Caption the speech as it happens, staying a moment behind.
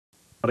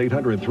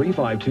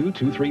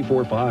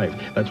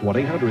1-800-352-2345. That's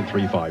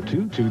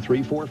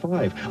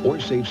 1-800-352-2345. Or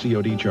save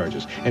COD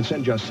charges and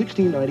send just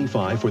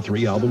 $16.95 for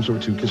 3 albums or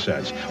 2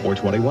 cassettes, or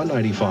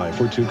 $21.95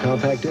 for 2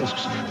 compact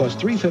discs, plus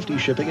 $3.50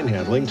 shipping and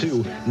handling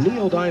to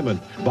Neil Diamond,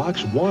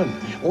 Box 1,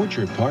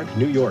 Orchard Park,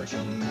 New York.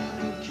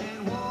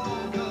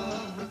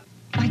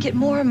 I get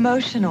more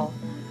emotional.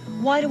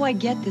 Why do I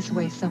get this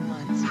way so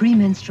much?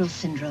 Premenstrual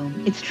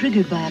syndrome. It's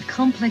triggered by a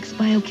complex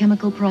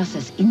biochemical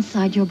process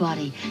inside your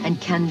body and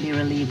can be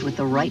relieved with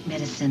the right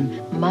medicine.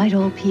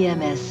 Midol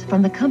PMS,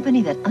 from the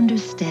company that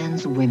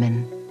understands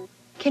women.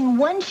 Can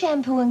one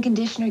shampoo and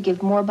conditioner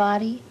give more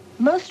body?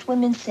 Most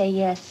women say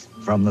yes.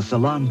 From the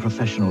salon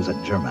professionals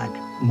at Germac,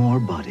 more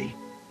body.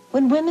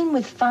 When women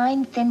with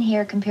fine, thin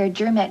hair compared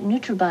Germac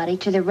Nutri-Body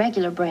to their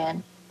regular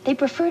brand, they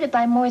preferred it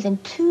by more than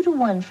 2 to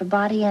 1 for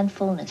body and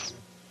fullness.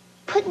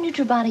 Put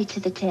Nutri-Body to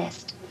the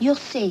test. You'll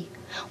see.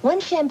 One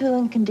shampoo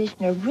and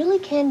conditioner really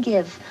can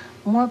give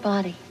more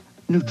body.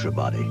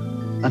 Nutri-Body,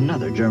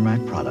 another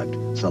Germac product.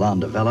 Salon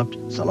developed,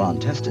 salon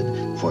tested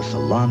for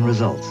salon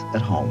results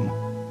at home.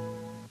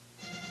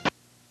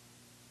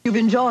 You've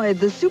enjoyed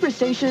the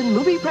Superstation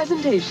Movie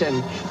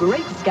Presentation.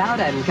 Great Scout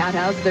and Cat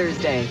House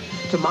Thursday.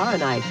 Tomorrow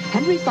night,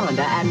 Henry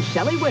Fonda and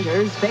Shelley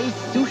Winters face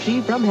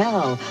sushi from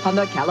hell on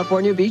the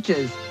California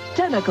beaches.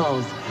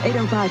 Tentacles,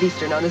 8:05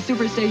 Eastern on the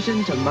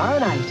Superstation tomorrow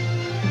night.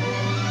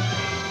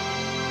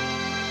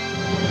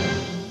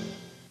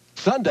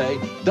 Sunday,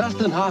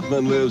 Dustin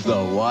Hoffman lives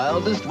the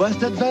wildest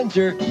West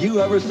adventure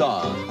you ever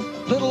saw.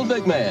 Little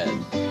Big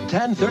Man,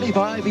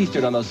 10:35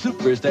 Eastern on the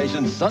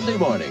Superstation Sunday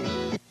morning.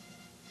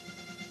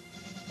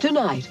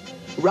 Tonight,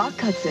 Rock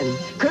Hudson,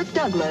 Kirk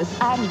Douglas,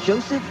 and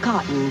Joseph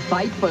Cotton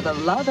fight for the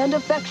love and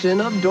affection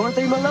of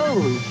Dorothy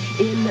Malone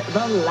in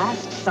The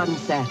Last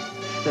Sunset,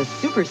 the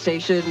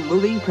Superstation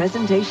Movie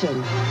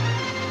Presentation.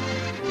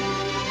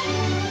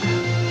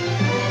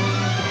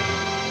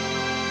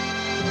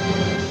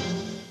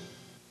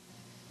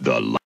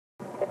 The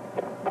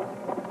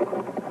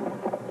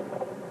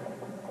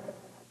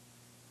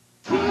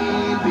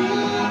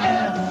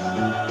TBS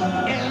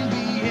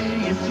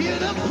NBA is here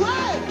to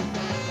play.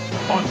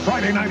 On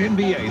Friday Night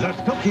NBA, the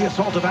silky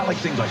assault of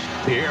Alex English,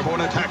 the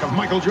airborne attack of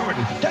Michael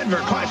Jordan, Denver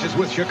clashes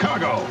with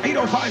Chicago.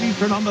 8:05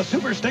 Eastern on the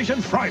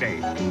Superstation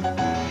Friday.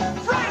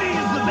 Friday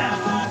is the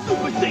best.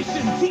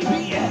 Superstation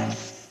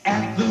TBS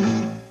at the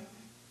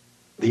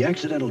The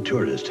Accidental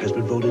Tourist has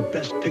been voted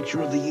Best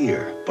Picture of the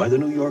Year by the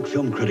New York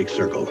Film Critics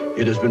Circle.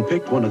 It has been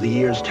picked one of the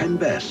year's 10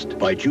 best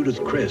by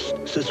Judith Crist,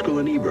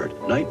 Siskel and Ebert,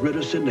 Knight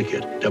Ridder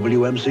Syndicate,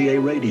 WMCA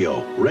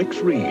Radio,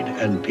 Rex Reed,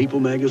 and People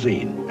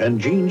Magazine. And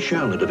Gene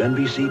Shalit of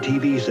NBC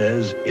TV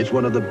says it's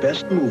one of the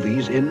best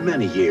movies in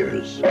many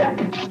years.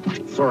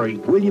 Sorry.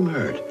 William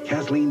Hurt,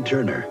 Kathleen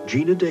Turner,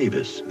 Gina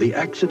Davis, The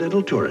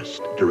Accidental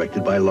Tourist,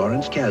 directed by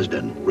Lawrence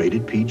Kasdan,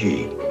 rated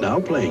PG. Now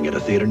playing at a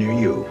theater near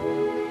you.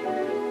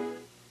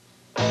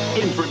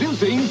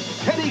 Introducing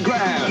Teddy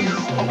Grahams. We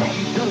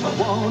just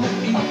want to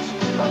eat.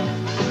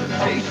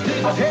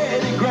 Tasty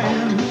Teddy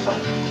Grahams. A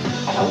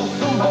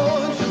wholesome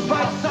bunch of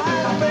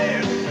bite-sized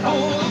bears.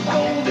 Full of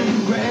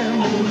golden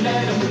graham. Oh,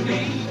 let 'em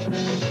be.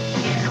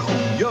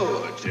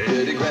 Your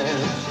Teddy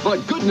Grahams. The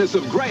goodness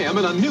of graham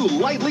in a new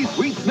lightly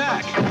sweet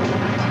snack.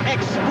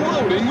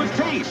 Exploding with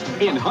taste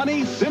in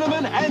honey,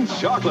 cinnamon, and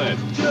chocolate.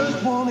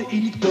 Just want to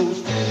eat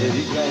those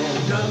Teddy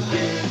Grahams.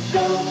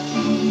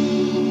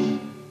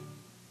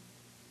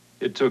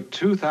 It took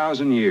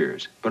 2,000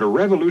 years, but a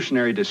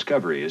revolutionary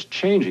discovery is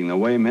changing the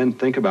way men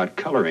think about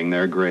coloring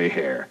their gray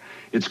hair.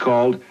 It's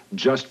called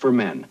Just for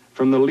Men,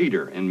 from the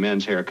leader in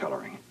men's hair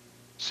coloring.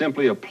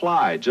 Simply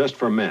apply Just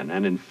for Men,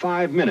 and in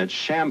 5 minutes,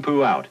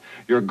 shampoo out.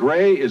 Your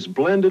gray is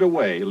blended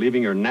away,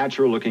 leaving your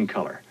natural-looking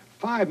color.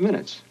 5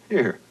 minutes.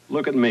 Here,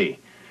 look at me.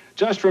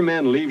 Just for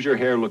Men leaves your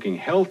hair looking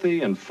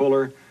healthy and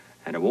fuller,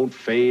 and it won't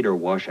fade or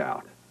wash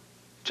out.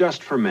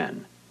 Just for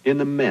Men, in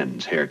the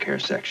men's hair care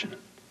section.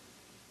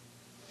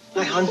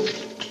 Hi, hon.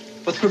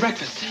 What's for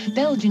breakfast?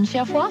 Belgian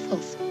Chef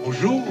waffles.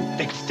 Bonjour.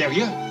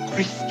 Extérieur,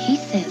 crisp. He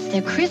says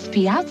they're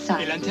crispy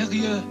outside. Et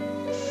l'intérieur,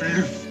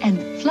 fluff. And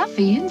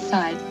fluffy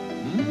inside.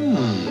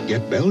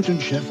 Get Belgian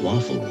Chef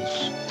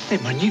waffles.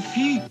 C'est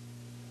magnifique.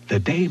 The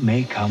day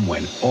may come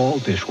when all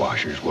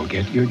dishwashers will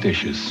get your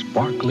dishes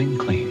sparkling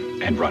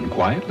clean and run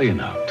quietly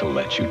enough to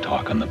let you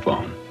talk on the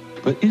phone.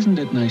 But isn't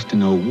it nice to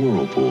know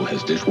Whirlpool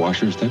has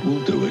dishwashers that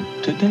will do it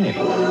today?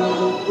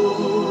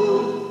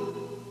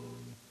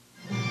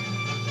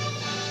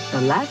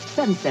 The Last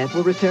Sunset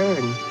will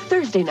return.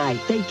 Thursday night,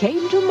 they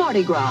came to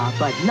Mardi Gras,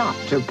 but not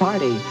to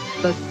party.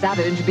 The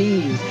Savage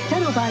Bees,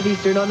 10:05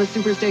 Eastern on the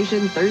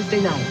Superstation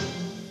Thursday night.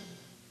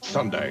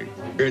 Sunday,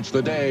 it's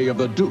the day of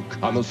the Duke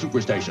on the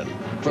Superstation.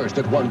 First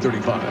at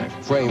 1:35,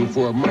 framed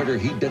for a murder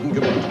he didn't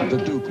commit, the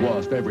Duke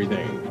lost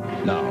everything.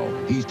 Now,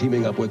 he's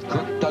teaming up with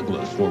Kirk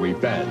Douglas for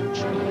revenge,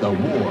 the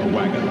War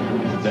Wagon.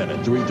 Then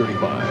at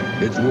 3:35,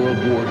 it's World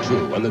War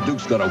II, and the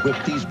Duke's gonna whip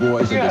these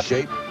boys into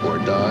shape or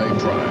die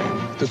trying.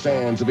 To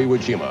sands of Iwo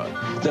Jima.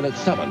 Then at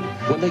 7,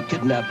 when they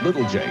kidnapped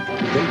Little Jake,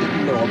 they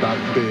didn't know about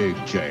Big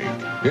Jake.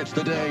 It's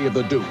the day of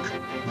the Duke.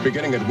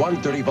 beginning at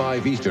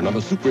 1:35 Eastern on the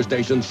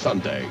Superstation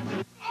Sunday.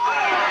 Want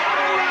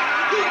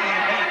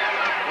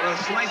a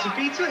slice of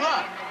pizza?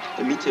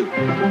 Yeah, me too.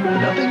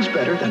 Nothing's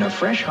better than a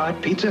fresh, hot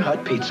Pizza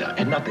Hut pizza,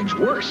 and nothing's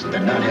worse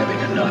than not having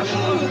enough.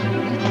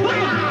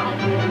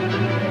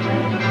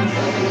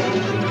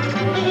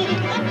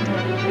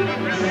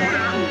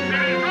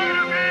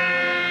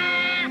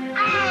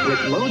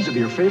 With loads of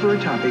your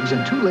favorite toppings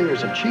and 2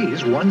 layers of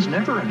cheese, one's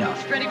never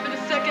enough. Ready for the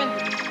second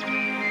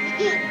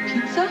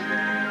pizza?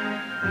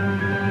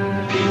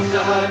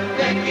 Pizza Hut,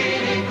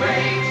 making it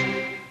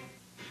great.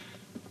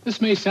 This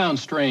may sound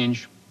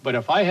strange, but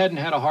if I hadn't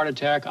had a heart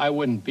attack, I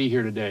wouldn't be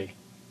here today.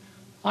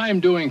 I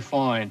am doing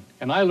fine,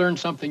 and I learned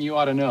something you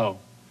ought to know.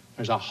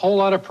 There's a whole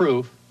lot of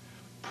proof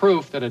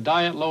that a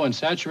diet low in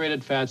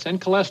saturated fats and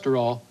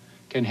cholesterol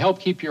can help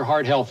keep your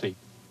heart healthy.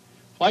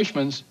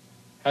 Fleischmann's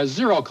has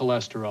 0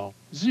 cholesterol,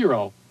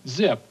 0,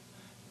 zip,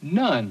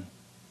 none.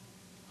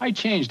 I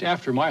changed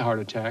after my heart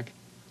attack.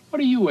 What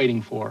are you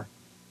waiting for?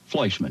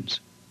 Fleischmann's.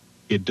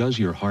 It does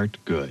your heart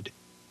good.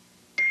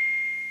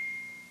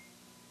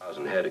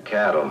 1,000 head of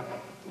cattle.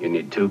 You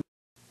need 2.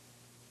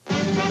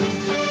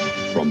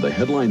 From the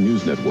Headline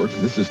News Network,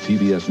 this is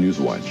TBS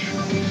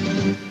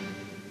NewsWatch.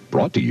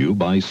 Brought to you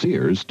by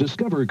Sears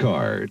Discover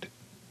Card.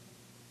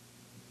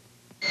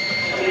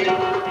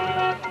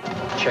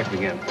 Check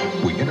again.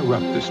 We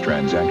interrupt this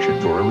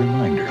transaction for a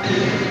reminder.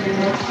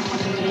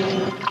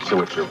 So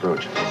what's your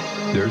approach?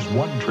 There's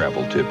one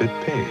travel tip it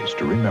pays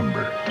to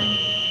remember.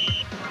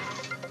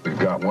 We've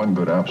got one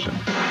good option.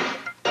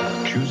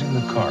 Choosing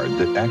the card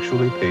that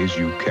actually pays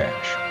you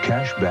cash.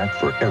 Cash back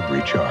for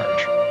every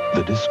charge.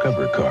 The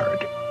Discover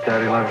Card.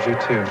 Daddy loves you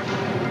too.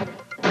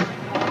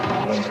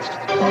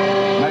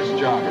 Nice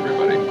job,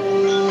 everybody.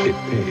 It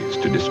pays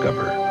to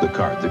Discover, the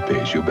card that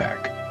pays you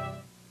back.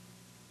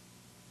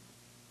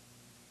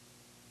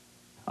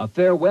 A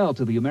farewell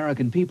to the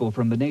American people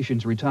from the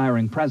nation's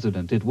retiring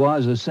president. It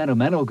was a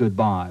sentimental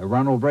goodbye.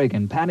 Ronald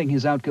Reagan patting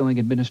his outgoing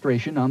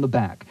administration on the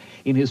back.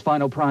 In his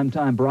final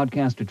primetime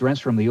broadcast address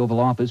from the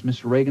Oval Office,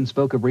 Mr. Reagan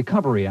spoke of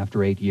recovery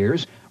after 8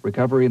 years,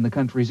 recovery in the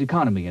country's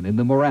economy and in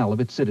the morale of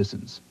its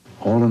citizens.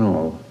 All in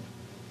all,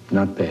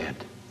 not bad.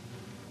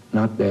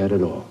 Not bad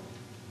at all.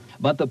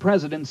 But the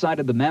president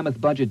cited the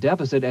mammoth budget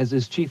deficit as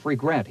his chief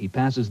regret. He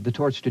passes the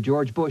torch to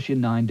George Bush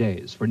in 9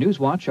 days. For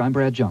NewsWatch, I'm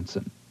Brad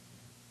Johnson.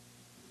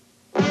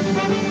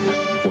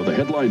 For the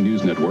Headline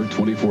News Network,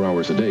 24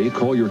 hours a day,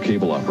 call your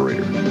cable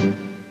operator.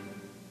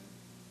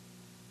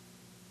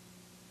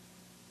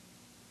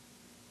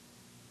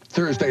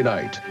 Thursday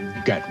night,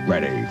 get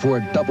ready for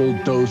a double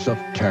dose of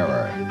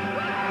terror.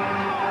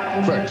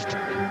 First,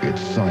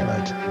 it's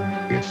silent,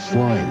 it's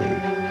slimy,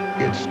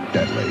 it's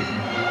deadly.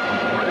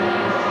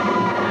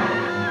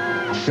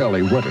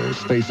 Shelley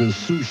Winters faces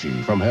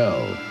sushi from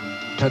hell.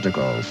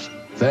 Tentacles.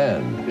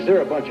 Then, is there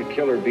a bunch of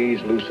killer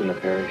bees loose in the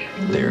parish?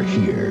 They're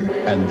here,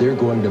 and they're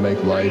going to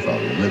make life a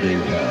living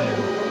hell.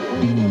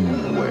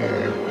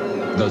 Beware.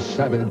 The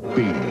Savage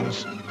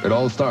Bees. It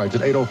all starts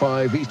at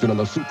 8:05 Eastern on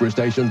the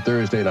Superstation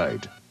Thursday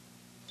night.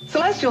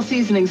 Celestial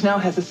Seasonings now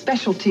has a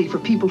special tea for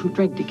people who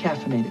drink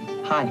decaffeinated.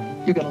 Hi,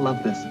 you're going to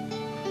love this.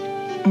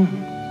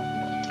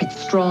 It's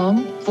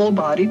strong,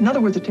 full-bodied. In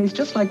other words, it tastes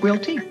just like real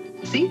tea.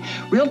 See?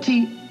 Real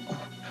tea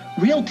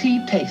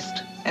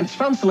taste. And it's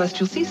from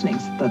Celestial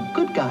Seasonings, the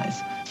good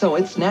guys. So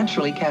it's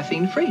naturally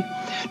caffeine-free.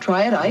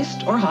 Try it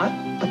iced or hot,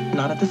 but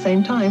not at the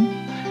same time.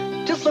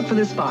 Just look for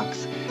this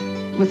box.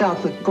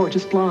 Without the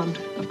gorgeous blonde,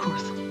 of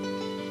course.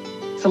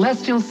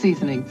 Celestial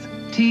Seasonings.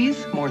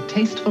 Teas more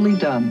tastefully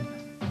done.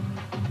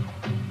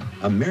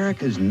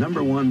 America's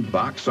 #1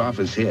 box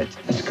office hit.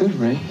 That's good,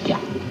 Ray. Yeah.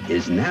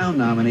 Is now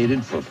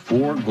nominated for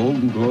 4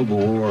 Golden Globe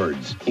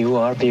Awards. You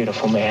are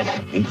beautiful, man.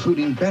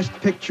 Including Best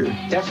Picture.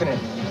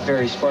 Definitely.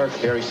 Very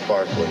sparkly. Very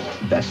sparkly.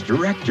 Best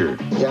Director.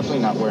 Definitely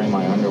not wearing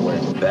my underwear.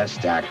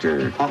 Best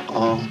Actor.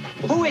 Uh-oh.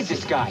 Who is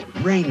this guy?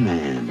 Rain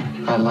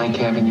Man. I like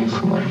having you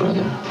for my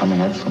brother. I'm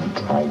an excellent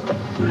driver.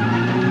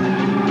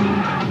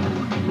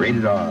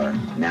 Rated R.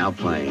 Now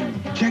playing.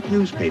 Check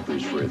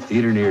newspapers for a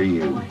theater near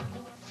you.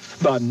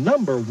 The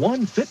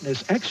 #1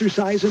 fitness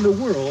exercise in the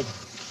world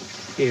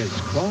is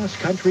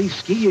cross-country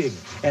skiing.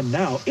 And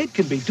now it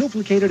can be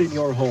duplicated in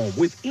your home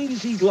with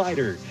Easy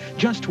Glider.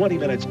 Just 20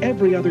 minutes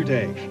every other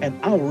day. An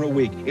hour a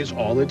week is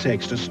all it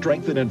takes to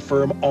strengthen and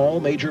firm all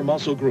major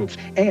muscle groups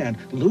and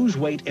lose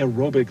weight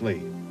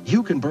aerobically.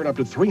 You can burn up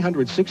to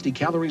 360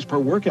 calories per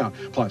workout,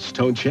 plus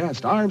toned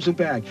chest, arms and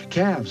back,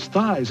 calves,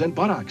 thighs, and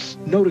buttocks.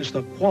 Notice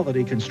the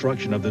quality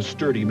construction of the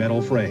sturdy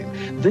metal frame.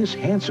 This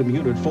handsome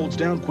unit folds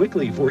down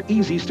quickly for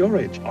easy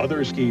storage.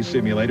 Other ski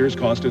simulators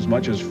cost as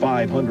much as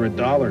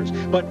 $500,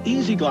 but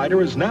Easy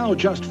Glider is now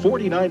just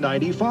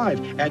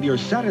 $49.95, and your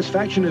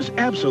satisfaction is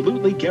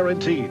absolutely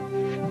guaranteed.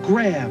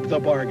 Grab the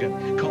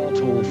bargain. Call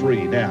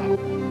toll-free now.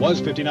 Was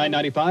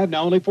 $59.95,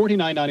 now only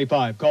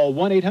 $49.95. Call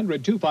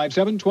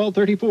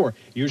 1-800-257-1234.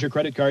 Use your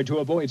credit card to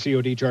avoid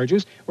COD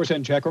charges, or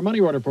send check or money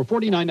order for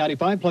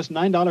 $49.95 plus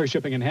 $9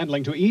 shipping and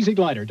handling to Easy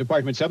Glider,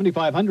 Department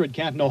 7500,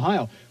 Canton,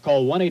 Ohio.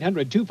 Call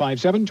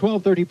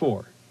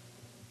 1-800-257-1234.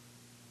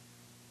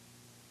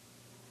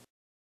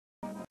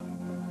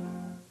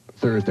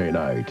 Thursday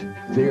night,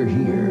 they're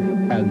here,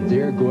 and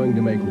they're going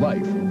to make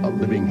life a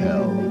living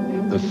hell.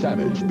 The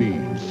Savage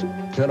Bees.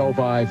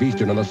 10:05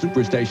 Eastern on the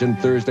Superstation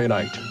Thursday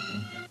night.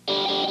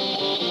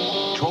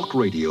 Talk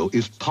radio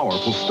is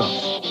powerful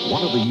stuff.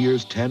 One of the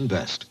year's 10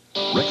 best.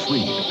 Rex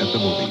Reed at the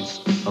movies.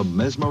 A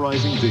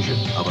mesmerizing vision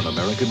of an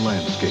American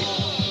landscape.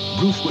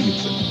 Bruce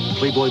Williamson,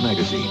 Playboy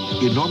magazine.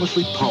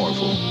 Enormously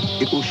powerful.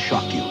 It will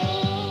shock you.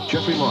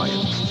 Jeffrey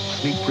Lyons,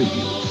 sneak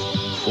previews.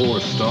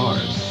 4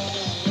 stars.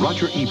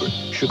 Roger Ebert,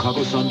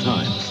 Chicago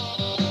Sun-Times.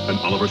 An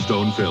Oliver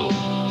Stone film.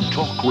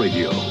 Talk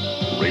radio.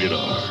 Rated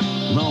R.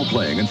 Now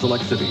playing in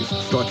select cities.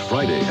 Starts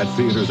Friday at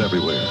theaters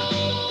everywhere.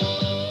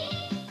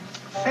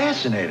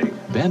 Fascinating.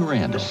 Ben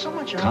Randall,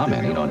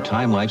 commenting on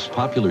Time Life's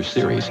popular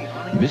series,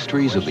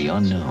 Mysteries of the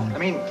Unknown. I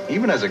mean,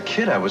 even as a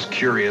kid, I was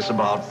curious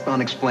about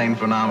unexplained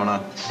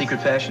phenomena. Secret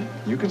passion.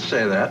 You could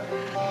say that.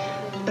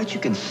 Bet you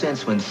can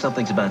sense when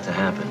something's about to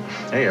happen.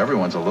 Hey,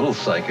 everyone's a little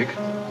psychic.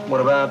 What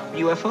about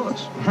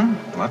UFOs?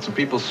 Lots of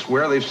people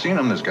swear they've seen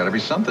them. There's got to be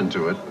something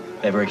to it.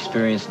 Ever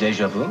experienced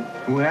deja vu?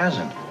 Who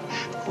hasn't?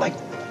 Like,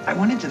 I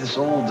went into this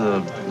old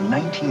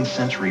 19th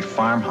century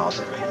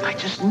farmhouse. I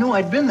just knew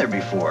I'd been there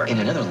before. In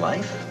another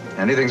life?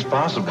 Anything's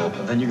possible.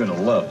 Then you're going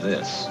to love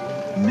this.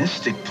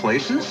 Mystic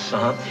places?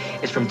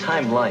 It's from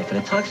Time Life,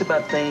 and it talks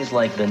about things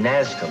like the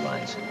Nazca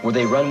lines. Were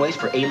they runways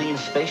for alien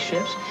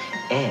spaceships?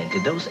 And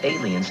did those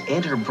aliens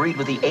interbreed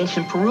with the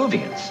ancient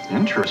Peruvians?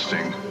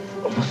 Interesting.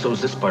 So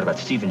is this part about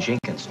Stephen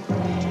Jenkins.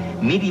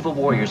 Medieval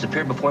warriors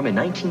appeared before him in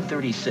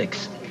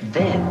 1936.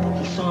 Then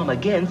he saw him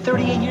again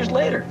 38 years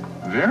later.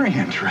 Very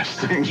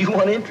interesting. You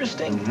want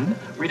interesting?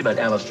 Read about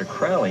Aleister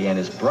Crowley and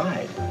his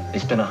bride. They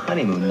spent a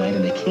honeymoon night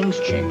in the King's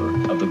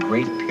Chamber of the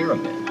Great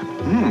Pyramid.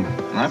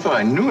 I thought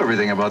I knew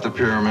everything about the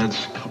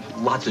pyramids.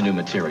 Lots of new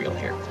material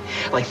here.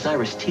 Like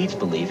Cyrus Teed's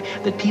belief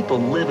that people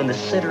live in the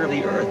center of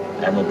the earth.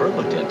 Admiral Byrd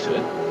looked into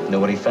it.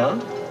 Know what he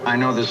found? I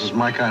know this is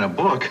my kind of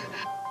book.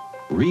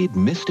 Read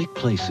Mystic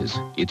Places.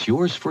 It's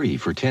yours free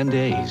for 10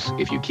 days.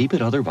 If you keep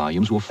it, other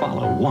volumes will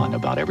follow, one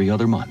about every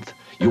other month.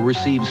 You'll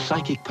receive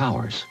psychic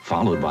powers,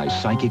 followed by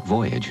psychic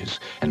voyages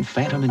and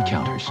phantom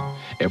encounters.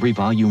 Every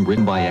volume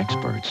written by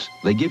experts.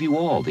 They give you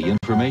all the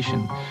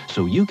information,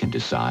 so you can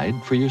decide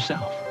for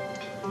yourself.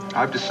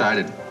 I've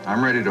decided.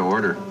 I'm ready to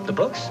order. The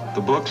books?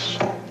 The books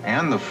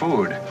and the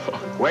food.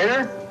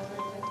 Waiter?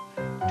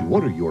 To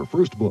order your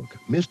first book,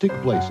 Mystic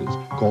Places,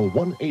 call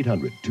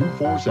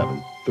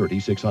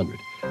 1-800-247-3600.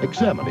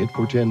 Examine it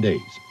for 10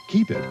 days.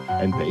 Keep it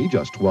and pay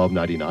just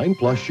 $12.99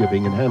 plus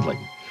shipping and handling.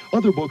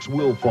 Other books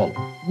will follow.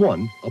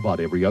 One about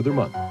every other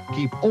month.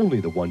 Keep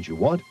only the ones you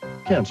want.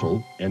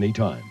 Cancel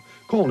anytime.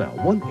 Call now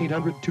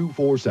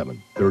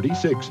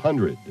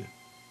 1-800-247-3600.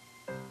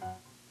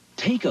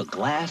 Take a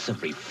glass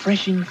of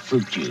refreshing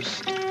fruit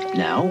juice.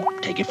 Now,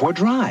 take it for a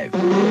drive.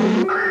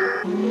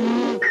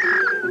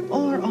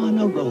 Or on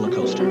a roller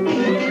coaster.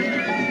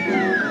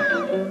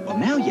 Well,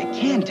 now you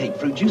can take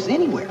fruit juice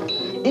anywhere.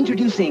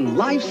 Introducing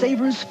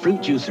Lifesavers Fruit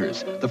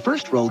Juicers, the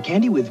first rolled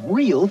candy with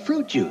real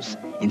fruit juice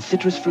in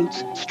citrus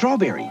fruits,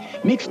 strawberry,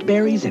 mixed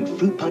berries, and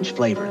fruit punch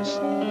flavors.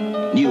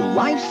 New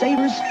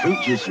Lifesavers Fruit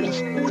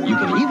Juicers. You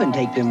can even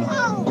take them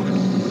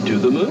to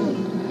the moon.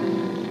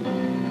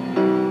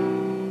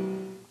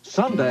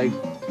 Sunday,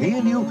 he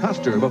and you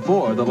Custer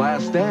before the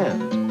last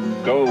stand.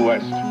 Go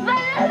west.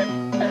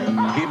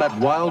 He met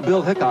Wild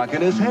Bill Hickok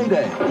in his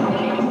heyday.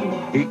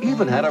 He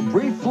even had a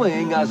brief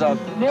fling as a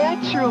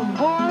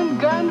natural-born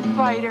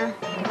gunfighter.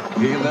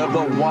 He lived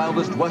the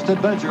wildest West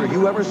adventure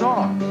you ever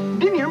saw.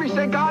 Didn't you hear me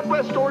say, God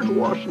bless George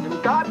Washington?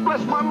 God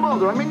bless my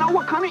mother. I mean, now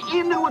what kind of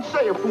Indian would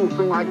say a fool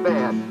thing like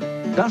that?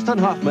 Dustin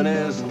Hoffman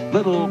is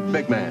Little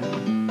Big Man.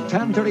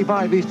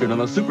 10:35 Eastern on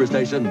the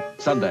Superstation,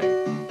 Sunday.